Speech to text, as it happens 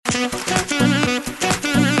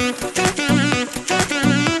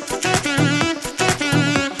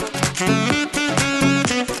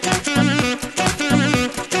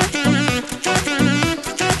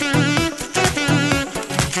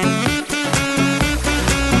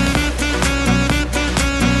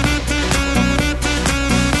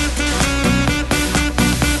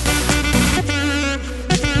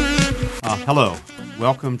Hello,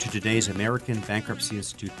 welcome to today's American Bankruptcy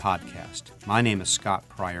Institute podcast. My name is Scott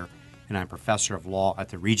Pryor, and I'm professor of law at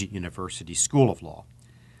the Regent University School of Law.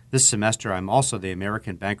 This semester, I'm also the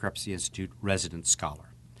American Bankruptcy Institute resident scholar.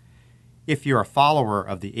 If you're a follower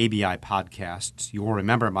of the ABI podcasts, you will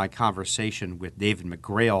remember my conversation with David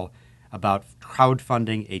McGrail about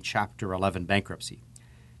crowdfunding a Chapter 11 bankruptcy.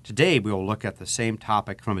 Today, we will look at the same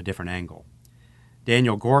topic from a different angle.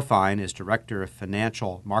 Daniel Gorfine is Director of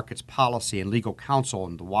Financial Markets Policy and Legal Counsel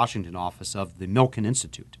in the Washington office of the Milken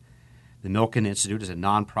Institute. The Milken Institute is a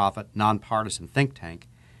nonprofit, nonpartisan think tank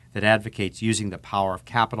that advocates using the power of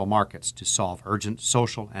capital markets to solve urgent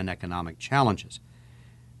social and economic challenges.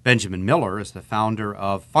 Benjamin Miller is the founder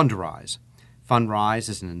of Fundrise. Fundrise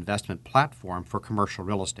is an investment platform for commercial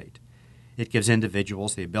real estate. It gives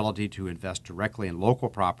individuals the ability to invest directly in local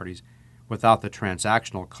properties without the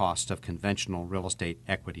transactional cost of conventional real estate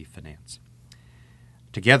equity finance.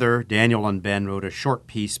 Together, Daniel and Ben wrote a short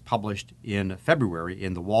piece published in February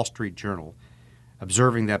in the Wall Street Journal,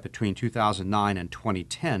 observing that between 2009 and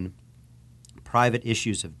 2010, private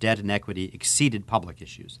issues of debt and equity exceeded public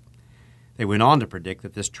issues. They went on to predict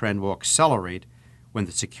that this trend will accelerate when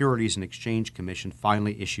the Securities and Exchange Commission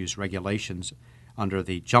finally issues regulations under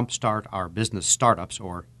the Jumpstart Our Business Startups,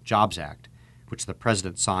 or JOBS Act, which the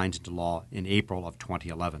President signed into law in April of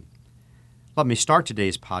 2011. Let me start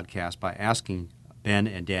today's podcast by asking Ben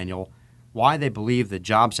and Daniel why they believe the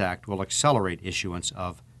JOBS Act will accelerate issuance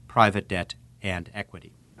of private debt and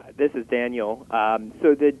equity. This is Daniel.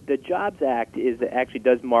 So the JOBS Act actually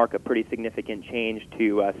does mark a pretty significant change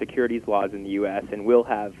to securities laws in the U.S. and will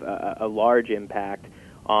have a large impact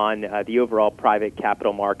on the overall private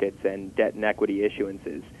capital markets and debt and equity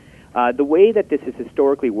issuances. The way that this has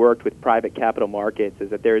historically worked with private capital markets is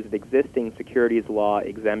that there is an existing securities law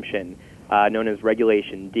exemption known as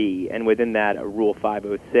Regulation D, and within that a Rule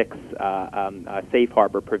 506 safe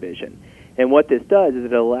harbor provision. And what this does is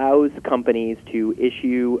it allows companies to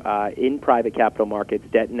issue in private capital markets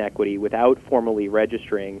debt and equity without formally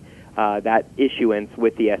registering that issuance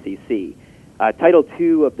with the SEC. Title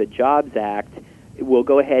II of the JOBS Act will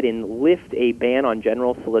go ahead and lift a ban on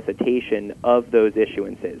general solicitation of those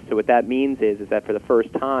issuances. So what that means is that for the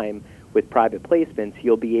first time with private placements,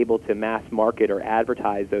 you'll be able to mass market or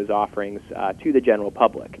advertise those offerings to the general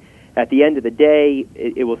public. At the end of the day,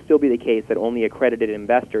 it will still be the case that only accredited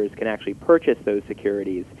investors can actually purchase those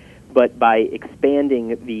securities, but by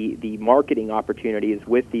expanding the marketing opportunities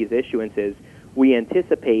with these issuances, we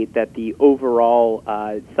anticipate that the overall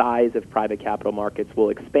size of private capital markets will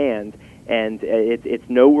expand. And it's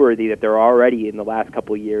noteworthy that there are already, in the last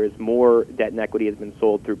couple of years, more debt and equity has been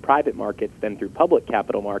sold through private markets than through public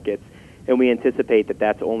capital markets, and we anticipate that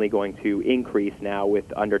that's only going to increase now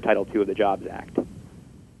under Title II of the JOBS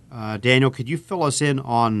Act. Daniel, could you fill us in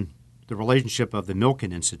on the relationship of the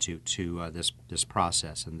Milken Institute to this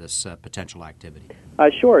process and this potential activity?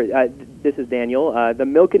 Sure. This is Daniel. The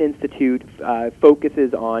Milken Institute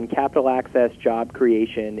focuses on capital access, job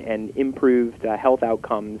creation, and improved health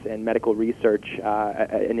outcomes and medical research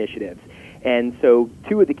initiatives. And so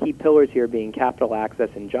two of the key pillars here being capital access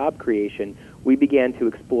and job creation, we began to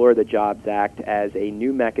explore the JOBS Act as a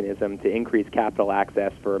new mechanism to increase capital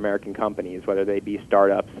access for American companies, whether they be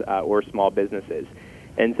startups or small businesses.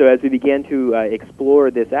 And so as we began to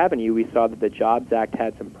explore this avenue, we saw that the JOBS Act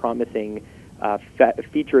had some promising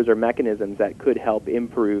features or mechanisms that could help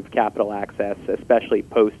improve capital access, especially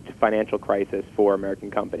post-financial crisis for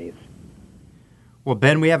American companies. Well,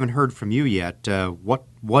 Ben, we haven't heard from you yet.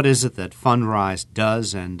 What is it that Fundrise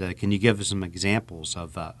does, and can you give us some examples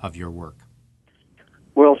of your work?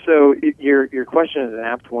 Well, so your question is an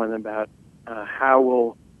apt one about how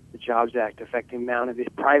will the JOBS Act affect the amount of these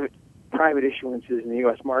private issuances in the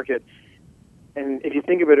U.S. market. And if you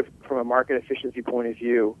think about it from a market efficiency point of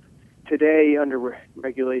view, today under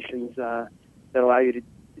regulations that allow you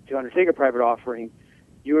to undertake a private offering,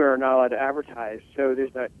 you are not allowed to advertise. So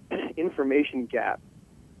there's that information gap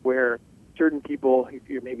where certain people,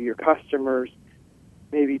 maybe your customers,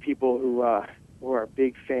 maybe people who are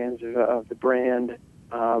big fans of the brand,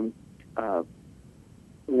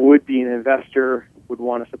 would be an investor, would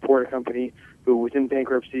want to support a company who was in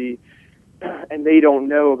bankruptcy, and they don't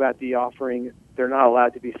know about the offering. They're not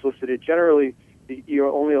allowed to be solicited. Generally, you're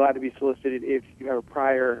only allowed to be solicited if you have a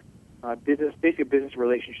prior basic business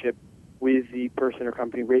relationship with the person or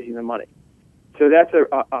company raising the money. So that's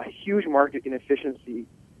a huge market inefficiency,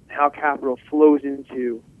 how capital flows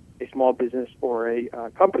into a small business or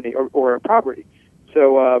a company or a property.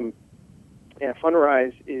 So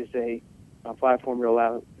Fundrise is a platform that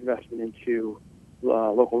allows investment into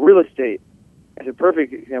local real estate. It's a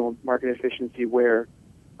perfect example of market efficiency where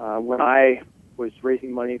when I was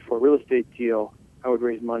raising money for a real estate deal, I would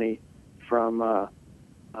raise money from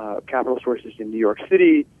capital sources in New York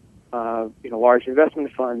City, large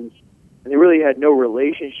investment funds, and they really had no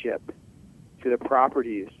relationship to the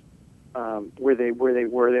properties where they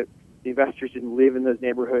were. That the investors didn't live in those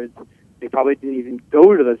neighborhoods. They probably didn't even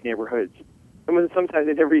go to those neighborhoods. Sometimes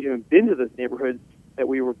they'd never even been to those neighborhoods that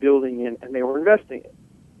we were building in and they were investing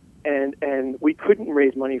in. And we couldn't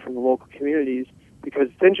raise money from the local communities because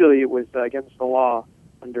essentially it was against the law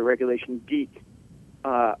under Regulation D.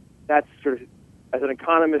 That's sort of, as an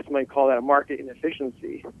economist might call that, a market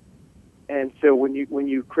inefficiency. And so when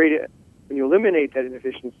you eliminate that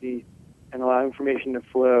inefficiency and allow information to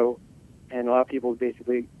flow and allow people to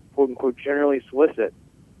basically, quote unquote, generally solicit,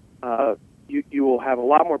 you will have a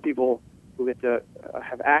lot more people who get to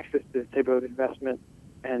have access to this type of investment,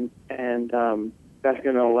 and that's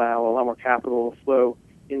going to allow a lot more capital to flow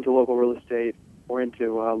into local real estate or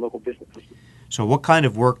into local business. So what kind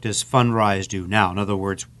of work does Fundrise do now? In other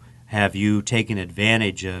words, have you taken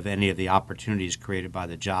advantage of any of the opportunities created by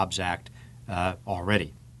the Jobs Act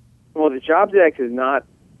already? Well, the Jobs Act has not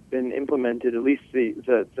been implemented, at least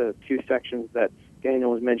the two sections that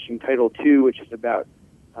Daniel was mentioning, Title II, which is about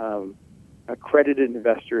accredited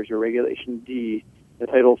investors, or Regulation D, the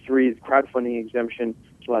Title III, the crowdfunding exemption,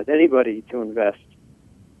 which allows anybody to invest.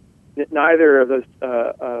 Neither of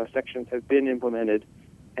those sections have been implemented,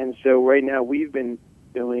 and so right now we've been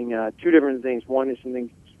doing two different things. One is something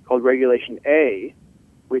called Regulation A,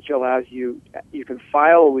 which allows you can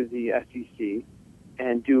file with the SEC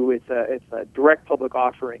and it's a direct public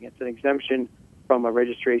offering. It's an exemption from a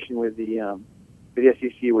registration with the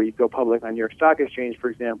SEC, where you go public on New York Stock Exchange, for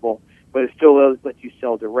example, but it still lets you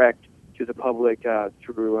sell direct to the public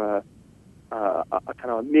through a kind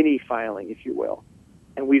of a mini filing, if you will.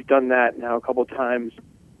 And we've done that now a couple of times,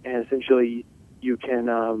 and essentially you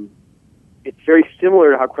can. It's very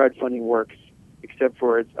similar to how crowdfunding works, except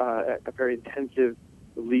for it's a very intensive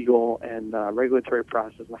legal and regulatory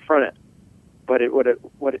process on the front end. But it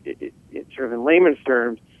sort of in layman's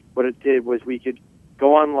terms, what it did was we could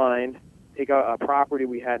go online, take a property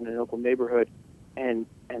we had in a local neighborhood, and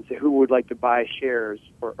say who would like to buy shares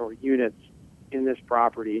or units in this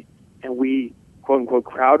property, and we quote unquote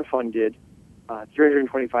crowdfunded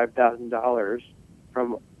 $325,000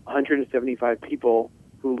 from 175 people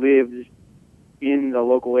who lived in the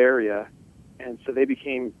local area, and so they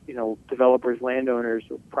became developers, landowners,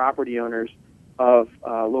 property owners of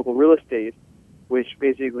local real estate, which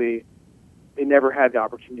basically they never had the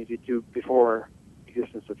opportunity to do before the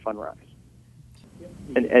existence of Fundrise.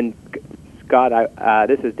 And Scott,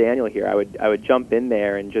 this is Daniel here. I would jump in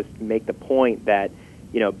there and just make the point that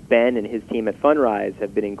Ben and his team at Fundrise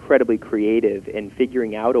have been incredibly creative in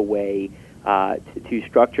figuring out a way to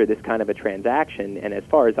structure this kind of a transaction. And as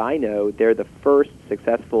far as I know, they're the first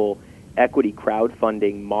successful equity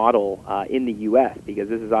crowdfunding model in the U.S., because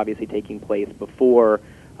this is obviously taking place before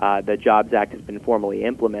the Jobs Act has been formally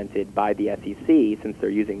implemented by the SEC, since they're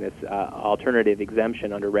using this alternative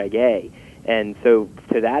exemption under Reg A. And so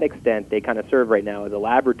to that extent, they kind of serve right now as a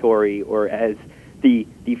laboratory, or as the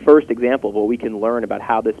first example of what we can learn about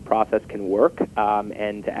how this process can work,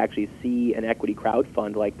 and to actually see an equity crowd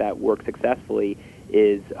fund like that work successfully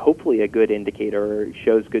is hopefully a good indicator, or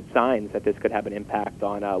shows good signs that this could have an impact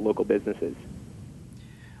on local businesses.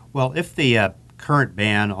 Well, if the current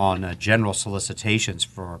ban on general solicitations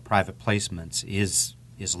for private placements is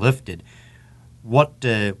lifted, what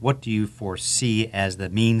do you foresee as the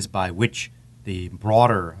means by which the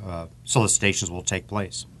broader solicitations will take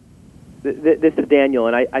place? This is Daniel,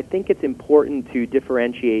 and I think it's important to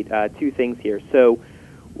differentiate two things here. So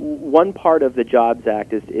one part of the Jobs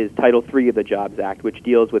Act is Title III of the Jobs Act, which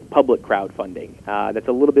deals with public crowdfunding. That's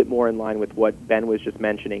a little bit more in line with what Ben was just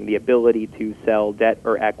mentioning, the ability to sell debt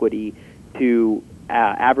or equity to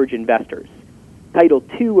average investors. Title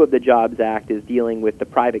II of the Jobs Act is dealing with the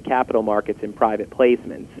private capital markets and private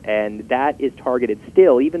placements, and that is targeted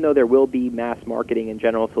still, even though there will be mass marketing and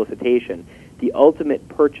general solicitation, the ultimate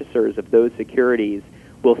purchasers of those securities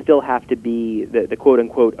will still have to be the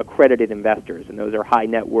quote-unquote accredited investors, and those are high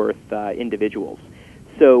net worth individuals.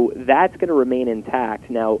 So that's going to remain intact.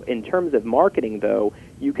 Now, in terms of marketing, though,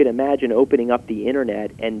 you can imagine opening up the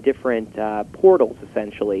Internet and different portals,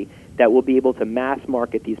 essentially, that will be able to mass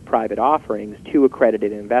market these private offerings to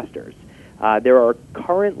accredited investors. There are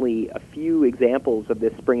currently a few examples of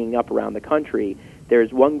this springing up around the country.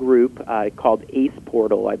 There's one group called ACE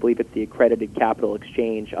Portal. I believe it's the Accredited Capital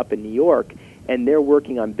Exchange up in New York, and they're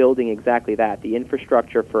working on building exactly that, the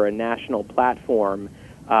infrastructure for a national platform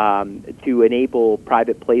to enable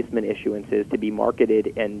private placement issuances to be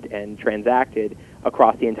marketed and transacted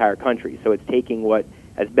across the entire country. So it's taking what,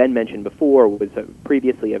 as Ben mentioned before, was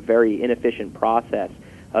previously a very inefficient process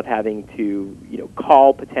of having to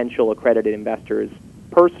call potential accredited investors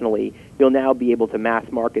personally. You'll now be able to mass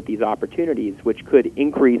market these opportunities, which could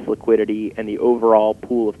increase liquidity and the overall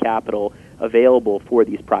pool of capital available for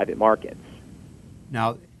these private markets.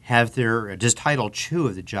 Now, does Title II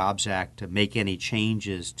of the Jobs Act make any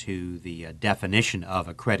changes to the definition of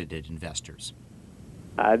accredited investors?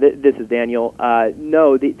 This is Daniel.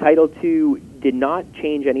 No, the Title II did not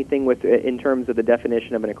change anything in terms of the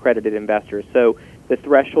definition of an accredited investor. So the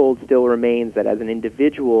threshold still remains that as an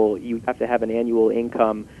individual, you have to have an annual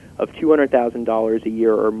income of $200,000 a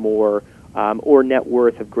year or more, or net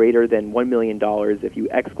worth of greater than $1 million if you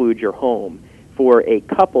exclude your home. For a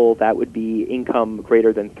couple, that would be income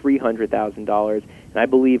greater than $300,000, and I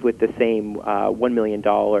believe with the same $1 million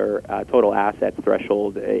total assets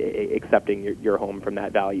threshold, accepting your home from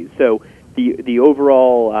that value. So the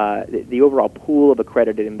overall pool of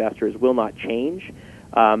accredited investors will not change.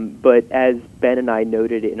 But as Ben and I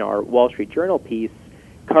noted in our Wall Street Journal piece,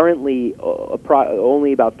 currently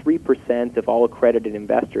only about 3% of all accredited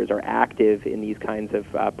investors are active in these kinds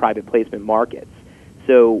of private placement markets.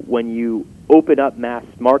 So when you open up mass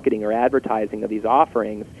marketing or advertising of these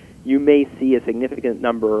offerings, you may see a significant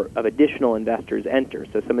number of additional investors enter.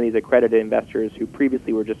 So some of these accredited investors who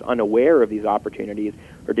previously were just unaware of these opportunities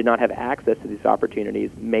or did not have access to these opportunities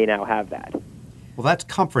may now have that. Well, that's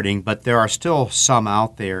comforting, but there are still some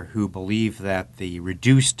out there who believe that the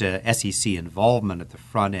reduced SEC involvement at the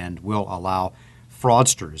front end will allow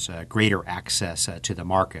fraudsters greater access to the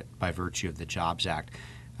market by virtue of the Jobs Act.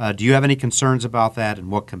 Do you have any concerns about that, and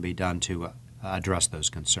what can be done to address those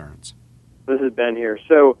concerns? This is Ben here.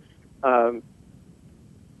 So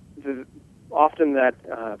often that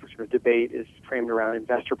sort of debate is framed around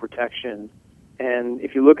investor protection. And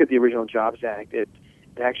if you look at the original Jobs Act, it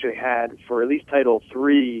actually had, for at least Title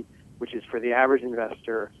III, which is for the average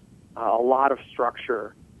investor, a lot of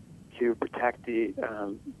structure to protect the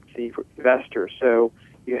investor. So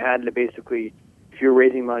you had to basically, if you're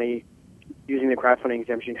raising money using the crowdfunding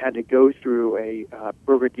exemption, had to go through a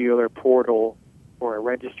broker-dealer portal or a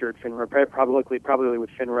registered FINRA, probably with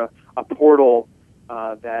FINRA, a portal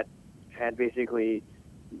that had basically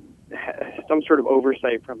some sort of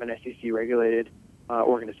oversight from an SEC-regulated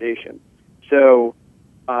organization. So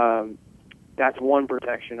that's one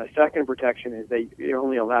protection. A second protection is that you're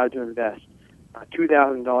only allowed to invest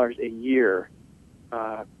 $2,000 a year,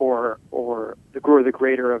 or the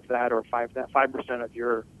greater of that, or 5% of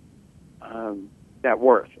your net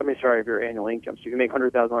worth. Of your annual income. So you can make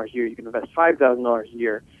 $100,000 a year, you can invest $5,000 a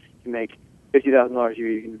year. You can make $50,000 a year,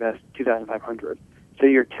 you can invest $2,500. So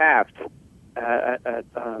you're tapped at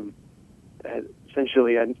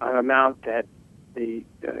essentially an amount that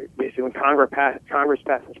basically when Congress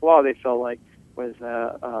passed this law, they felt like was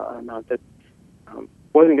an amount that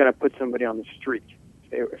wasn't going to put somebody on the street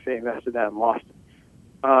if they invested that and lost it.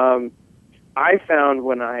 I found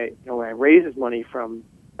when I raised this money from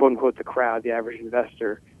quote unquote the crowd, the average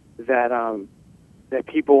investor, that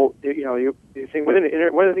people, you think one of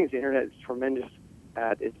the things the internet is tremendous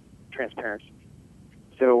at is transparency.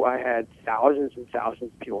 So I had thousands and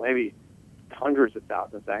thousands of people, maybe hundreds of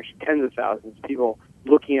thousands, actually tens of thousands of people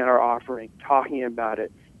looking at our offering, talking about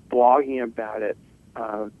it, blogging about it,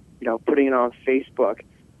 putting it on Facebook.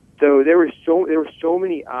 So there were so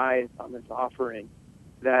many eyes on this offering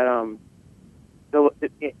that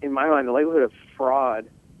in my mind the likelihood of fraud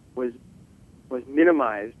was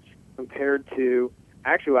minimized compared to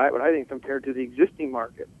compared to the existing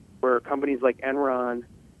market, where companies like Enron,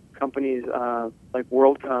 companies like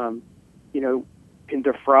WorldCom, can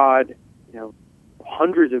defraud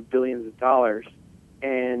hundreds of billions of dollars,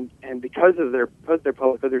 and because they're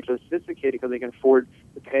public, because they're so sophisticated, because they can afford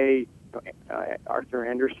to pay Arthur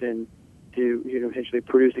Andersen to essentially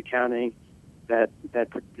produce accounting that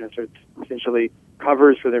sort of essentially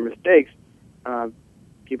covers for their mistakes.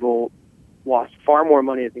 People lost far more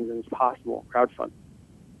money at things than is possible crowdfunding.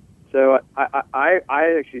 So I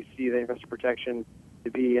actually see the investor protection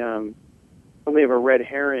to be something of a red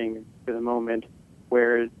herring for the moment,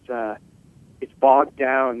 where it's bogged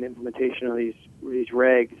down in the implementation of these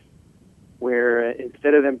regs, where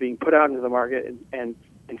instead of them being put out into the market and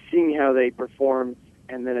seeing how they perform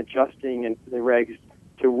and then adjusting the regs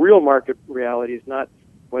to real market realities, not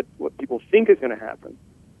what people think is going to happen.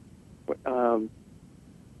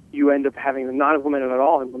 You end up having them not implemented at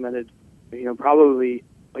all, implemented, probably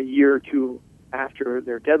a year or two after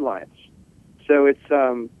their deadlines. So it's,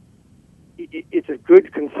 it's a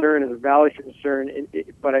good concern, it's a valid concern,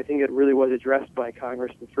 but I think it really was addressed by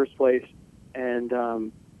Congress in the first place, and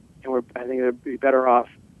I think it would be better off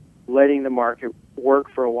letting the market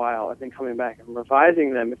work for a while and then coming back and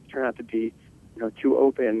revising them if they turn out to be, too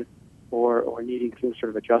open or needing some sort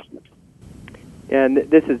of adjustment. And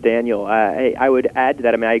this is Daniel. I would add to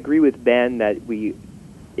that. I agree with Ben that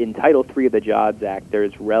in Title III of the Jobs Act,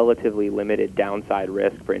 there's relatively limited downside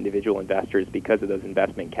risk for individual investors because of those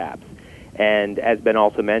investment caps. And as Ben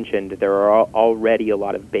also mentioned, there are already a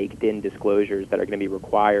lot of baked-in disclosures that are going to be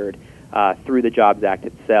required through the Jobs Act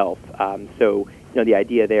itself. So, the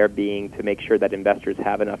idea there being to make sure that investors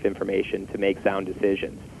have enough information to make sound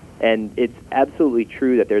decisions. And it's absolutely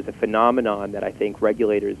true that there's a phenomenon that I think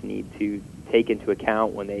regulators need to take into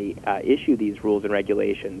account when they issue these rules and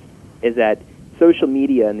regulations, is that social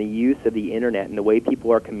media and the use of the internet and the way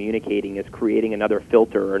people are communicating is creating another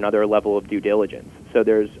filter or another level of due diligence. So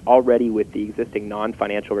there's already, with the existing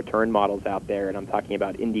non-financial return models out there, and I'm talking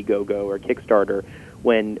about Indiegogo or Kickstarter,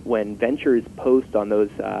 when ventures post on those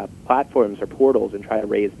platforms or portals and try to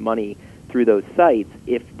raise money through those sites,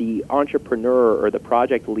 if the entrepreneur or the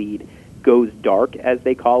project lead goes dark, as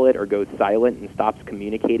they call it, or goes silent and stops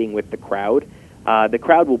communicating with the crowd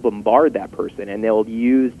will bombard that person, and they'll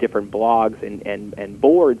use different blogs and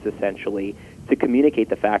boards, essentially, to communicate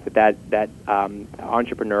the fact that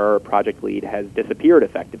entrepreneur or project lead has disappeared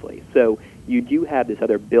effectively. So you do have this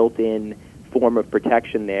other built-in form of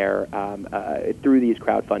protection there through these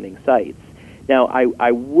crowdfunding sites. Now,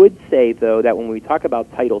 I would say, though, that when we talk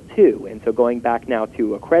about Title II, and so going back now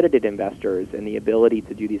to accredited investors and the ability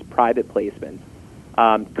to do these private placements,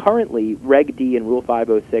 currently, Reg D and Rule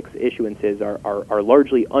 506 issuances are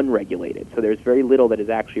largely unregulated, so there's very little that is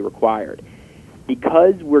actually required.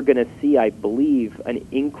 Because we're going to see, I believe, an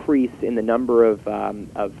increase in the number of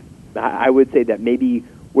I would say that maybe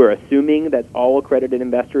we're assuming that all accredited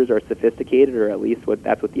investors are sophisticated, or at least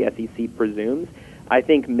that's what the SEC presumes. I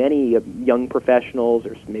think many young professionals,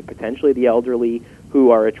 or maybe potentially the elderly,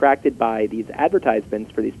 who are attracted by these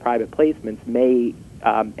advertisements for these private placements may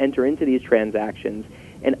enter into these transactions.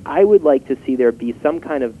 And I would like to see there be some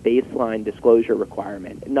kind of baseline disclosure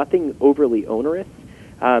requirement, nothing overly onerous,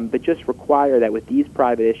 but just require that with these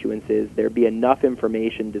private issuances, there be enough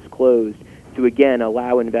information disclosed to, again,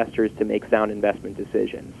 allow investors to make sound investment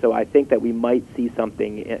decisions. So I think that we might see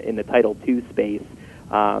something in the Title II space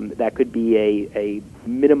that could be a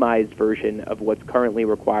minimized version of what's currently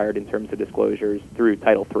required in terms of disclosures through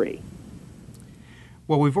Title III.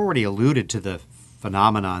 Well, we've already alluded to the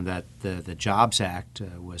phenomenon that the Jobs Act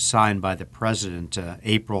was signed by the President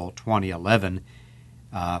April 2011.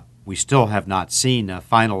 We still have not seen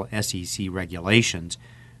final SEC regulations.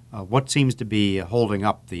 What seems to be holding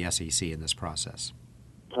up the SEC in this process?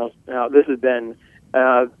 Now, this has been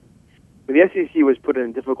the SEC was put in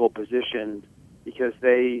a difficult position because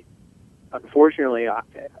they, unfortunately,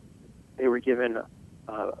 they were given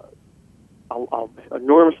an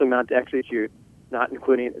enormous amount to execute, not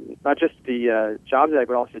just the Jobs Act,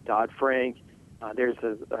 but also Dodd-Frank. There's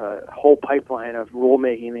a whole pipeline of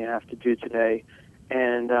rulemaking they have to do today,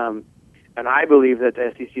 and I believe that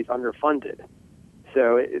the SEC is underfunded.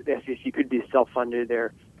 So the SEC could be self-funded.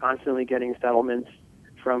 They're constantly getting settlements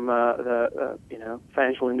from the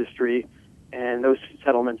financial industry, and those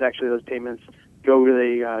settlements, actually, those payments go to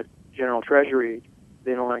the General Treasury.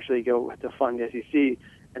 They don't actually go to fund the SEC.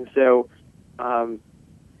 And so, on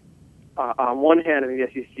one hand, I think the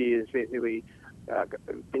SEC has basically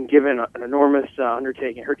been given an enormous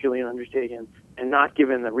undertaking, Herculean undertaking, and not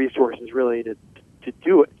given the resources really to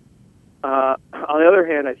do it. On the other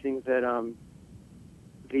hand, I think that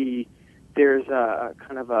there's a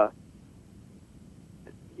kind of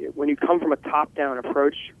when you come from a top-down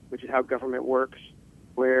approach, which is how government works,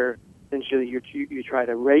 where essentially you try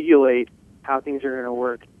to regulate how things are going to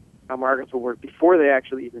work, how markets will work before they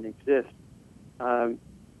actually even exist,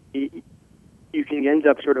 you can end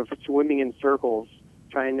up sort of swimming in circles,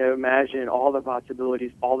 trying to imagine all the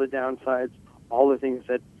possibilities, all the downsides, all the things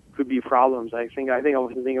that could be problems. I think I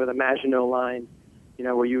was thinking of the Maginot Line,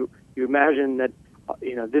 where you imagine that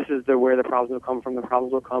this is where the problems will come from. The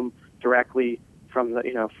problems will come directly from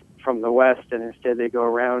the west, and instead they go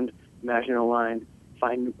around Maginot Line,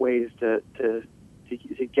 find ways to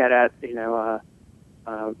get at to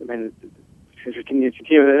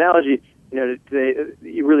continue the analogy.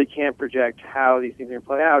 You really can't project how these things are going to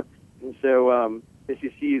play out, and so the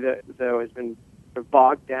SEC though has been sort of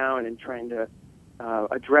bogged down in trying to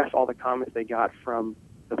address all the comments they got from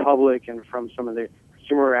the public and from some of the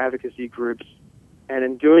consumer advocacy groups. And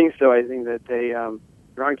in doing so, I think that they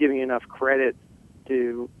aren't giving enough credit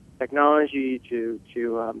to technology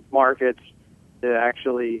to markets to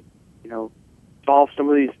actually, solve some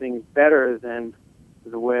of these things better than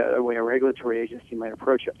the way a regulatory agency might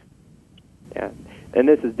approach it. Yeah, and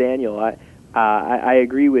this is Daniel. I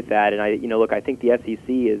agree with that, and I think the SEC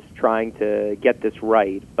is trying to get this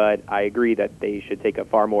right, but I agree that they should take a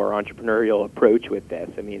far more entrepreneurial approach with this.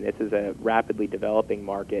 I mean, this is a rapidly developing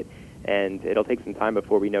market, and it'll take some time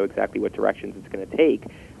before we know exactly what directions it's going to take.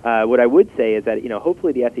 What I would say is that,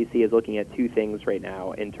 hopefully the SEC is looking at two things right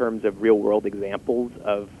now in terms of real-world examples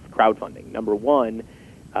of crowdfunding. Number one,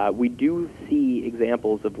 we do see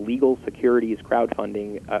examples of legal securities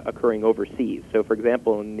crowdfunding occurring overseas. So, for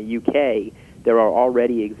example, in the UK, there are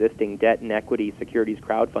already existing debt and equity securities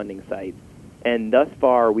crowdfunding sites. And thus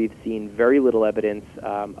far, we've seen very little evidence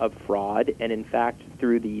of fraud. And in fact,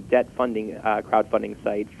 through the debt funding crowdfunding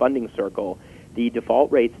site, Funding Circle, the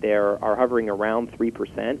default rates there are hovering around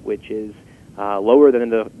 3%, which is lower than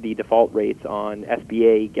the default rates on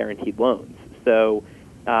SBA guaranteed loans. So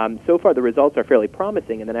far, the results are fairly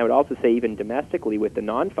promising. And then I would also say even domestically with the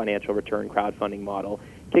non-financial return crowdfunding model,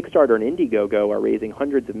 Kickstarter and Indiegogo are raising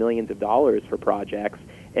hundreds of millions of dollars for projects.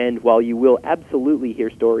 And while you will absolutely hear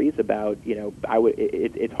stories about,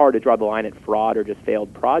 it's hard to draw the line at fraud or just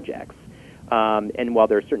failed projects. And while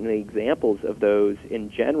there are certainly examples of those, in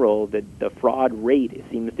general, the fraud rate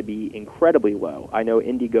seems to be incredibly low. I know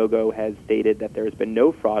Indiegogo has stated that there's been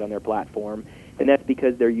no fraud on their platform, and that's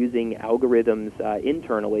because they're using algorithms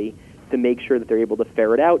internally to make sure that they're able to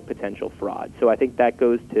ferret out potential fraud. So I think that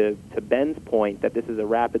goes to Ben's point that this is a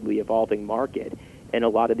rapidly evolving market, and a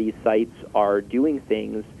lot of these sites are doing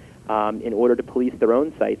things in order to police their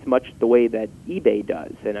own sites, much the way that eBay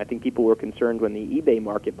does. And I think people were concerned when the eBay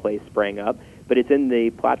marketplace sprang up, but it's in the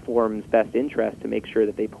platform's best interest to make sure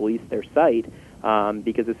that they police their site,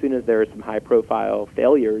 because as soon as there are some high-profile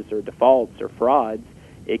failures or defaults or frauds,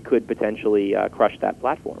 it could potentially crush that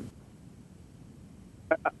platform.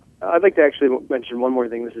 I'd like to actually mention one more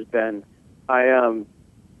thing. This is Ben. I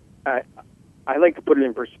like to put it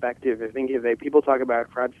in perspective. I think if people talk about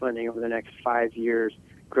crowdfunding over the next 5 years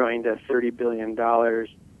growing to $30 billion,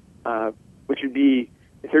 which would be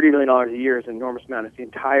 $30 billion a year is an enormous amount. It's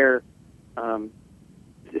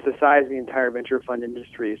the size of the entire venture fund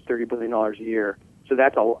industry is $30 billion a year. So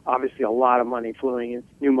that's obviously a lot of money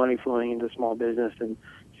new money flowing into small business and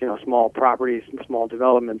small properties and small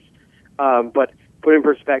developments. But put in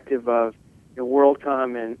perspective of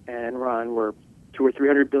WorldCom and Enron were $200 or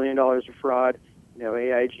 $300 billion of fraud.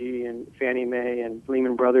 AIG and Fannie Mae and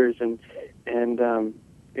Lehman Brothers and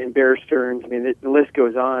Bear Stearns. I mean, the list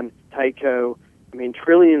goes on. Tyco. I mean,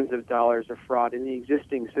 trillions of dollars of fraud in the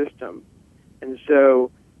existing system. And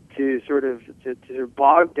so to sort of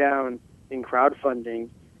bog down in crowdfunding,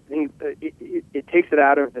 I think it takes it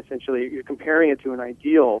out of essentially you're comparing it to an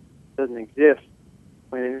ideal that doesn't exist,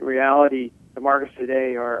 when in reality the markets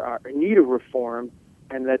today are in need of reform,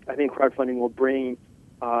 and that I think crowdfunding will bring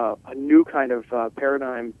a new kind of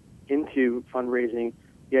paradigm into fundraising.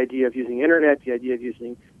 The idea of using internet, the idea of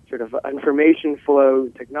using sort of information flow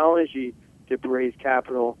technology to raise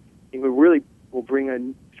capital, it really will bring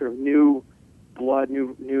a sort of new blood,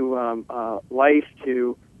 new life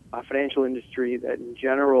to a financial industry that in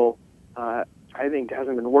general I think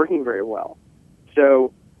hasn't been working very well.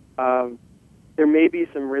 So there may be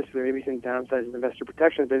some risks, there may be some downsides of investor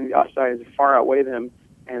protections, but the upsides far outweigh them,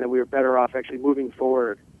 and that we are better off actually moving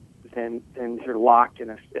forward than sort of locked in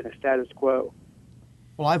a status quo.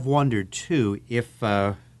 Well, I've wondered, too, if,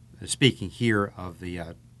 speaking here of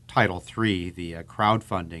the Title III, the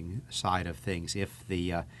crowdfunding side of things, if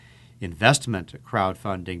the investment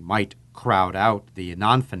crowdfunding might crowd out the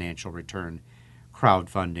non-financial return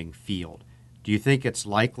crowdfunding field. Do you think it's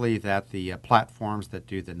likely that the platforms that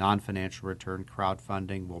do the non-financial return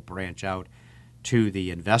crowdfunding will branch out to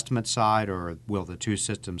the investment side, or will the two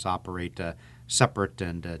systems operate separate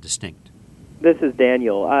and distinct? This is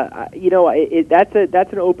Daniel. That's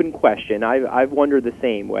an open question. I've wondered the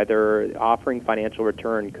same, whether offering financial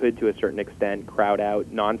return could, to a certain extent, crowd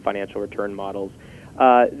out non-financial return models.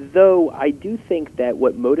 Though I do think that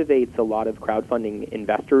what motivates a lot of crowdfunding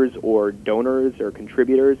investors or donors or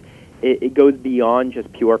contributors, it goes beyond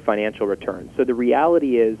just pure financial return. So the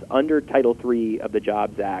reality is, under Title III of the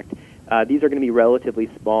Jobs Act, these are going to be relatively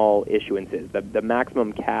small issuances. The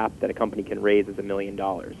maximum cap that a company can raise is $1 million.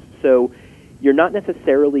 So you're not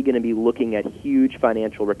necessarily going to be looking at huge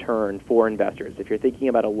financial return for investors. If you're thinking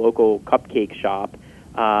about a local cupcake shop,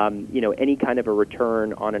 any kind of a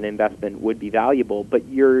return on an investment would be valuable. But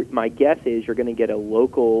my guess is you're going to get a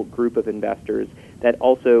local group of investors that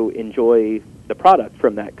also enjoy the product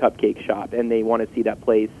from that cupcake shop, and they want to see that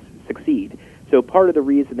place succeed. So part of the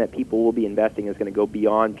reason that people will be investing is going to go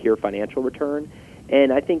beyond pure financial return.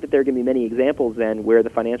 And I think that there are going to be many examples then where the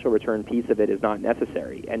financial return piece of it is not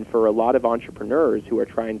necessary. And for a lot of entrepreneurs who are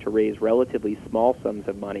trying to raise relatively small sums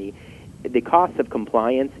of money, the costs of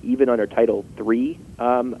compliance, even under Title III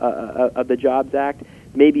of the Jobs Act,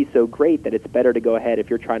 may be so great that it's better to go ahead. If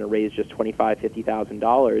you're trying to raise just $25,000,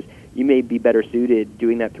 $50,000, you may be better suited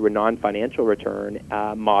doing that through a non-financial return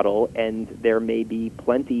model, and there may be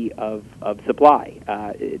plenty of supply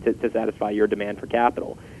to satisfy your demand for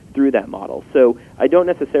capital through that model. So I don't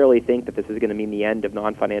necessarily think that this is going to mean the end of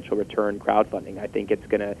non-financial return crowdfunding. I think it's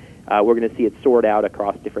going to we're going to see it sort out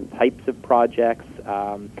across different types of projects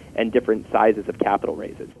and different sizes of capital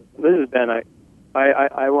raises. This is Ben.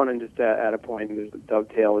 I want to just add a point and just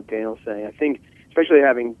dovetail what Daniel's saying. I think, especially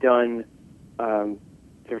having done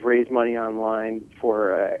to raise money online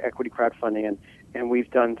for equity crowdfunding, and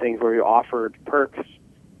we've done things where we offered perks,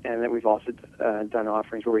 and then we've also done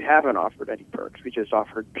offerings where we haven't offered any perks. We just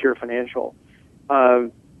offered pure financial.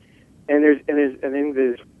 And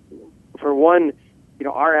there's for one,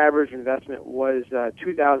 our average investment was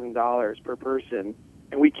 $2,000 per person,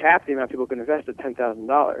 and we capped the amount people could invest at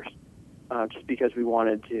 $10,000. Just because we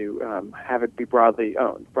wanted to have it be broadly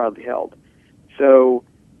owned, broadly held. So,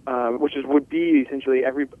 would be essentially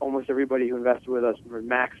almost everybody who invested with us were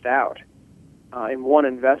maxed out in one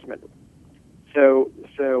investment. So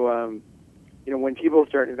when people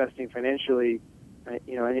start investing financially,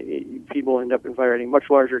 people end up writing much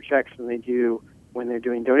larger checks than they do when they're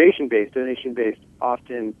doing donation-based. Donation-based,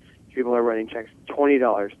 often people are writing checks $20,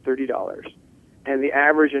 $30, and the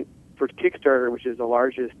average for Kickstarter, which is the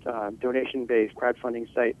largest donation-based crowdfunding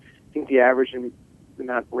site, I think the average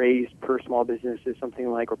amount raised per small business is something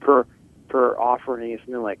like, or per offering is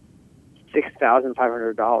something like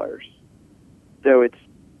 $6,500. So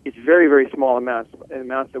it's very, very small amounts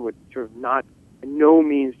that would sort of not, in no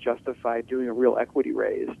means justify doing a real equity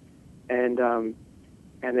raise. And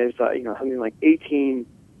there's something like 18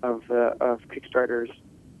 of Kickstarter's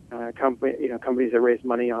companies that raised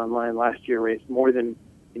money online last year raised more than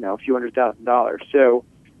a few $100,000. So,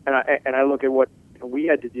 and I look at what we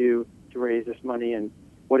had to do to raise this money and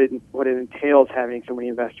what it entails having so many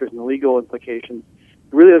investors and the legal implications.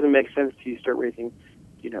 It really doesn't make sense to you start raising,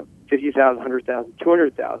 $50,000, $100,000,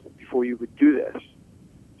 $200,000 before you would do this.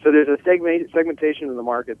 So there's a segmentation of the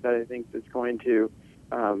market that I think is going to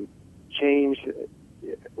change.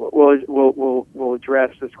 We'll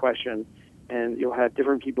address this question, and you'll have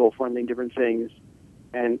different people funding different things,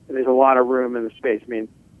 and there's a lot of room in the space. I mean,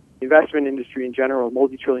 the investment industry in general,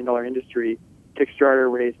 multi-trillion-dollar industry.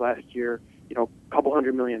 Kickstarter raised last year, a couple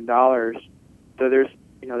 $100 million. So there's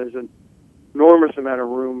an enormous amount of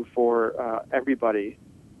room for everybody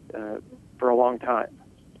for a long time.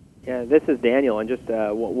 Yeah, this is Daniel, and just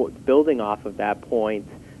building off of that point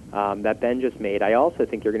that Ben just made, I also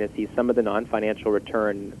think you're going to see some of the non-financial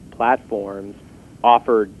return platforms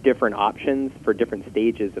offer different options for different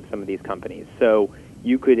stages of some of these companies. So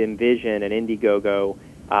you could envision an Indiegogo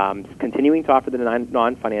continuing to offer the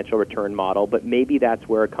non-financial return model, but maybe that's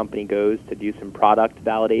where a company goes to do some product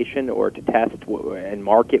validation or to test and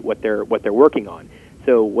market what they're working on.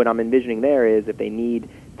 So what I'm envisioning there is if they need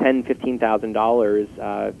 $10,000,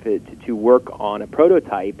 $15,000 to work on a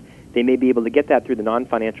prototype, they may be able to get that through the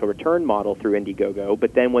non-financial return model through Indiegogo,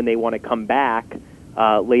 but then when they want to come back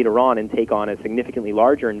later on and take on a significantly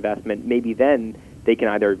larger investment, maybe then they can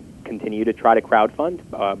either continue to try to crowdfund,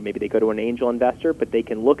 maybe they go to an angel investor, but they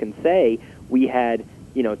can look and say, we had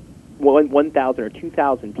 1,000 or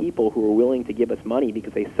 2,000 people who were willing to give us money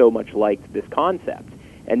because they so much liked this concept.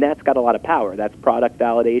 And that's got a lot of power. That's product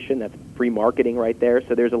validation. That's free marketing right there.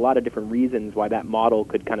 So there's a lot of different reasons why that model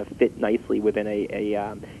could kind of fit nicely within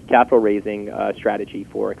a capital raising strategy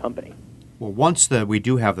for a company. Well, once we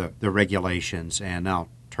do have the regulations, and now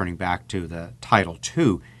turning back to the Title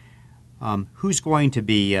II, who's going to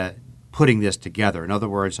be putting this together? In other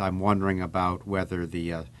words, I'm wondering about whether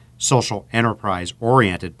the social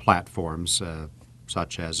enterprise-oriented platforms,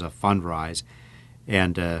 such as Fundrise,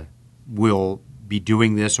 and will be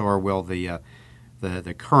doing this, or will the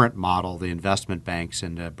current model, the investment banks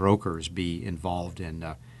and brokers, be involved in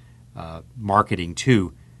marketing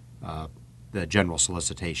to the general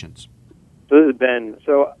solicitations? So this is Ben.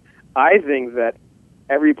 So I think that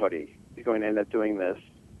everybody is going to end up doing this.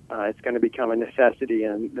 It's going to become a necessity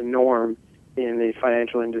and the norm in the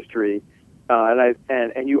financial industry,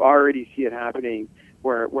 and you already see it happening.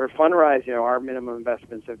 Where Fundrise, our minimum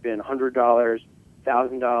investments have been $100,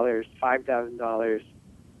 $1,000,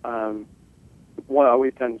 $5,000. Well,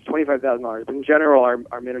 we've done $25,000. In general,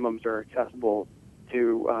 our minimums are accessible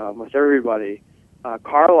to almost everybody.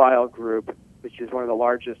 Carlyle Group which is one of the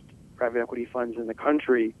largest private equity funds in the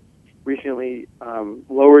country, recently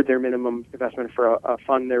lowered their minimum investment for a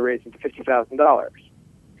fund they're raising to $50,000,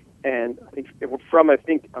 and from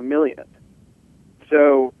 $1 million.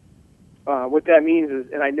 So what that means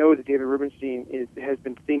is, and I know that David Rubenstein has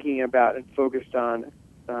been thinking about and focused on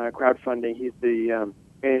crowdfunding. He's the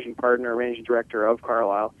managing director of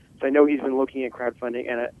Carlyle. So I know he's been looking at crowdfunding,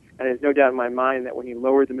 and there's no doubt in my mind that when he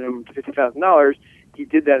lowered the minimum to $50,000, he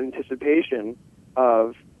did that in anticipation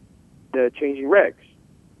of the changing regs.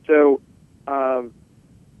 So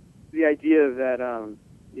the idea that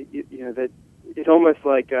that it's almost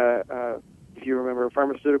like if you remember,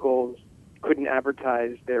 pharmaceuticals couldn't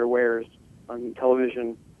advertise their wares on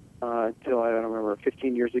television till, I don't remember,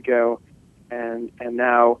 15 years ago, and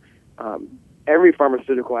now every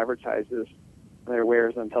pharmaceutical advertises their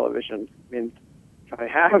wares on television. I mean,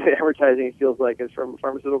 half of the advertising, it feels like, is from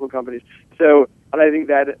pharmaceutical companies. So, and I think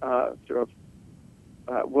that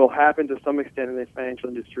will happen to some extent in the financial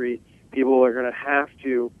industry. People are going to have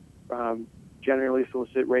to generally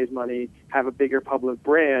solicit, raise money, have a bigger public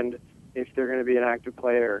brand if they're going to be an active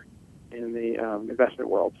player in the investment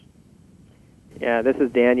world. Yeah, this is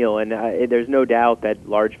Daniel, and there's no doubt that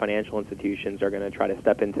large financial institutions are going to try to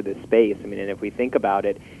step into this space. I mean, and if we think about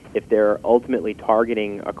it, if they're ultimately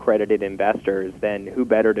targeting accredited investors, then who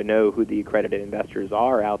better to know who the accredited investors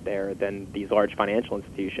are out there than these large financial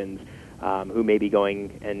institutions who may be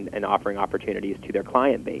going and offering opportunities to their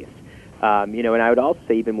client base. And I would also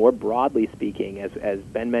say, even more broadly speaking, as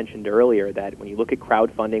Ben mentioned earlier, that when you look at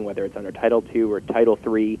crowdfunding, whether it's under Title II or Title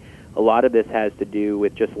III, a lot of this has to do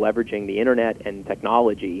with just leveraging the internet and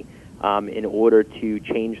technology in order to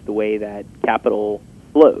change the way that capital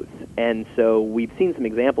flows. And so we've seen some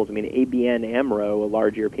examples. I mean, ABN AMRO, a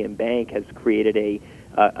large European bank, has created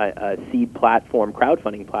a seed platform,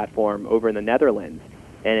 crowdfunding platform over in the Netherlands,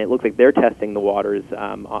 and it looks like they're testing the waters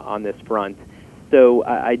on this front. So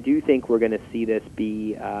I do think we're going to see this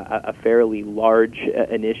be a fairly large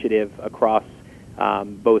initiative across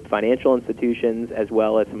both financial institutions as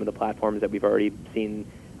well as some of the platforms that we've already seen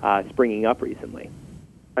springing up recently.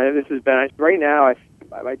 This has been right now.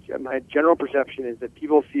 My general perception is that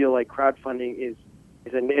people feel like crowdfunding is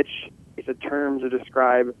a niche. It's a term to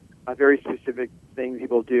describe a very specific thing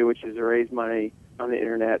people do, which is to raise money on the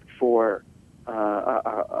internet for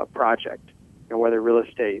a project, whether real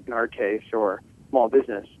estate in our case or small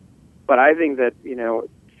business. But I think that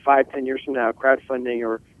 5-10 years from now, crowdfunding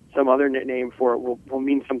or some other name for it will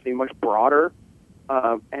mean something much broader.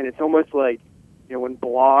 And it's almost like when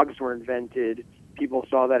blogs were invented, people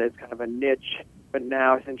saw that as kind of a niche, but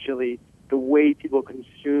now essentially the way people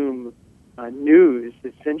consume news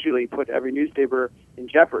essentially put every newspaper in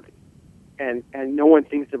jeopardy. And no one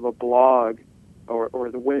thinks of a blog or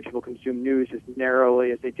the way people consume news as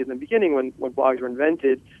narrowly as they did in the beginning when blogs were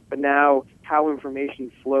invented, but now how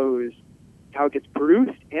information flows, how it gets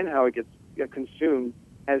produced, and how it gets consumed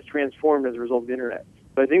has transformed as a result of the internet.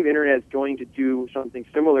 So I think the internet is going to do something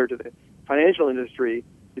similar to the financial industry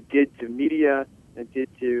it did to media, it did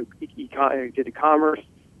to commerce,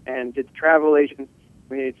 and did to travel agents.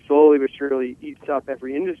 I mean, it slowly but surely eats up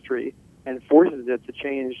every industry and forces it to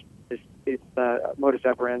change its modus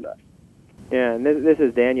operandi. Yeah, and this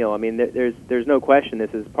is Daniel. I mean, there's no question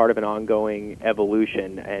this is part of an ongoing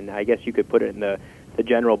evolution, and I guess you could put it in the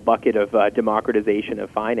general bucket of democratization of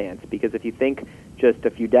finance, because if you think just a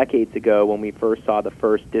few decades ago when we first saw the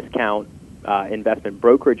first discount investment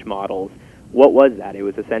brokerage models, what was that? It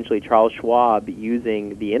was essentially Charles Schwab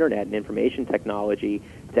using the internet and information technology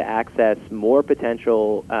to access more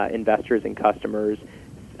potential investors and customers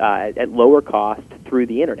at lower cost through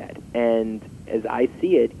the internet. And as I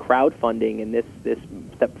see it, crowdfunding and this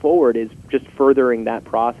step forward is just furthering that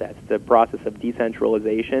process, the process of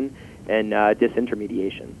decentralization and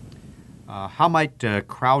disintermediation. How might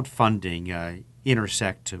crowdfunding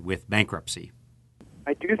intersect with bankruptcy?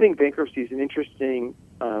 I do think bankruptcy is an interesting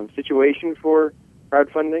situation for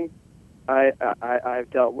crowdfunding. I've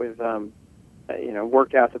dealt with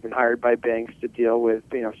workouts have been hired by banks to deal with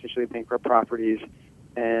essentially bankrupt properties,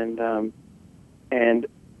 and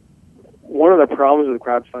one of the problems with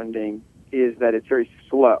crowdfunding is that it's very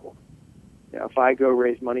slow. If I go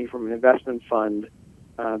raise money from an investment fund,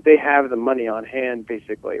 they have the money on hand,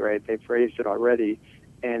 basically, right? They've raised it already,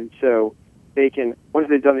 and so they can, once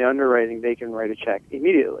they've done the underwriting, they can write a check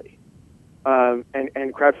immediately. And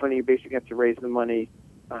crowdfunding, you basically have to raise the money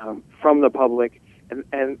from the public,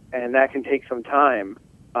 and that can take some time,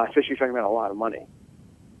 especially if you're talking about a lot of money.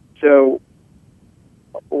 So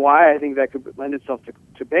why I think that could lend itself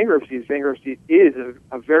to bankruptcy is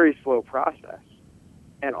a very slow process,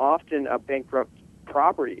 and often a bankrupt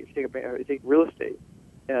property, if you take real estate,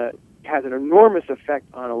 has an enormous effect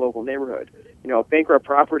on a local neighborhood. A bankrupt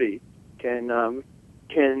property can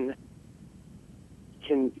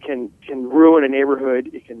ruin a neighborhood.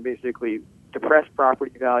 It can basically depress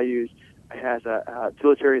property values. It has a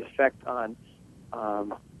deleterious effect on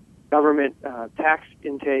government tax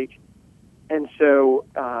intake. And so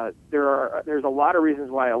there's a lot of reasons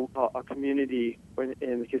why a community,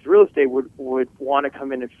 in the case of real estate, would want to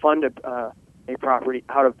come in and fund a property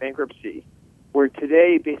out of bankruptcy, where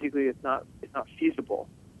today basically it's not feasible.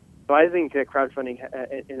 So I think that crowdfunding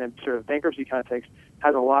in a sort of bankruptcy context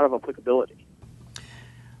has a lot of applicability.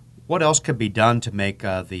 What else could be done to make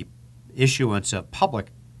the issuance of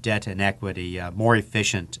public debt and equity more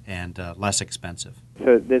efficient and less expensive?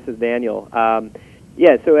 So this is Daniel.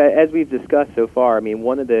 So as we've discussed so far, I mean,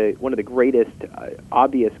 one of the greatest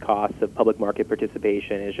obvious costs of public market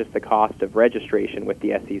participation is just the cost of registration with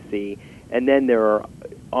the SEC, and then there are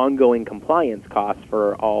ongoing compliance costs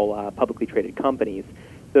for all publicly traded companies.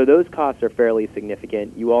 So those costs are fairly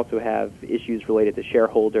significant. You also have issues related to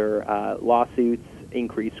shareholder lawsuits,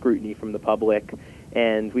 increased scrutiny from the public,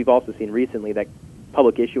 and we've also seen recently that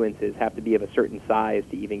public issuances have to be of a certain size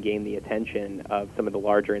to even gain the attention of some of the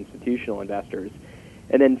larger institutional investors.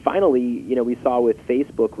 And then finally, we saw with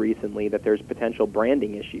Facebook recently that there's potential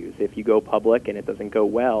branding issues. If you go public and it doesn't go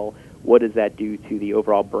well, what does that do to the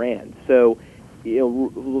overall brand? So,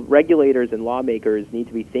 regulators and lawmakers need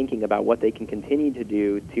to be thinking about what they can continue to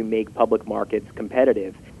do to make public markets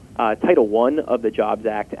competitive. Title I of the Jobs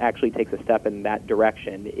Act actually takes a step in that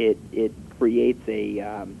direction. It creates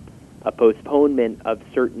a postponement of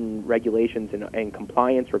certain regulations and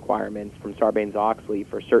compliance requirements from Sarbanes-Oxley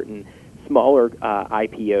for certain smaller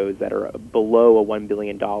IPOs that are below a $1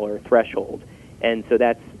 billion threshold. And so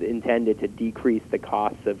that's intended to decrease the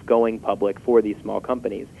costs of going public for these small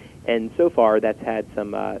companies. And so far, that's had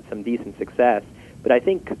some decent success. But I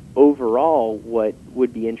think overall, what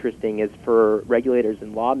would be interesting is for regulators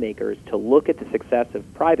and lawmakers to look at the success of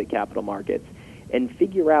private capital markets and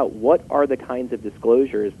figure out what are the kinds of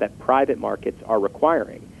disclosures that private markets are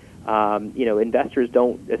requiring. Investors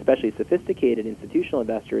don't, especially sophisticated institutional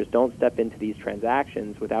investors, don't step into these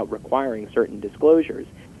transactions without requiring certain disclosures.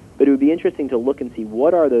 But it would be interesting to look and see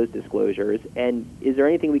what are those disclosures, and is there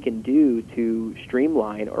anything we can do to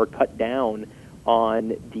streamline or cut down on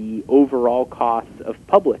the overall costs of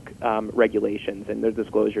public regulations and the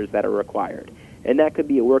disclosures that are required. And that could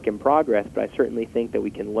be a work in progress, but I certainly think that we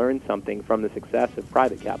can learn something from the success of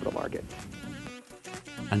private capital markets.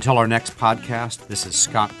 Until our next podcast, this is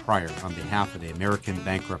Scott Pryor on behalf of the American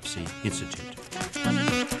Bankruptcy Institute.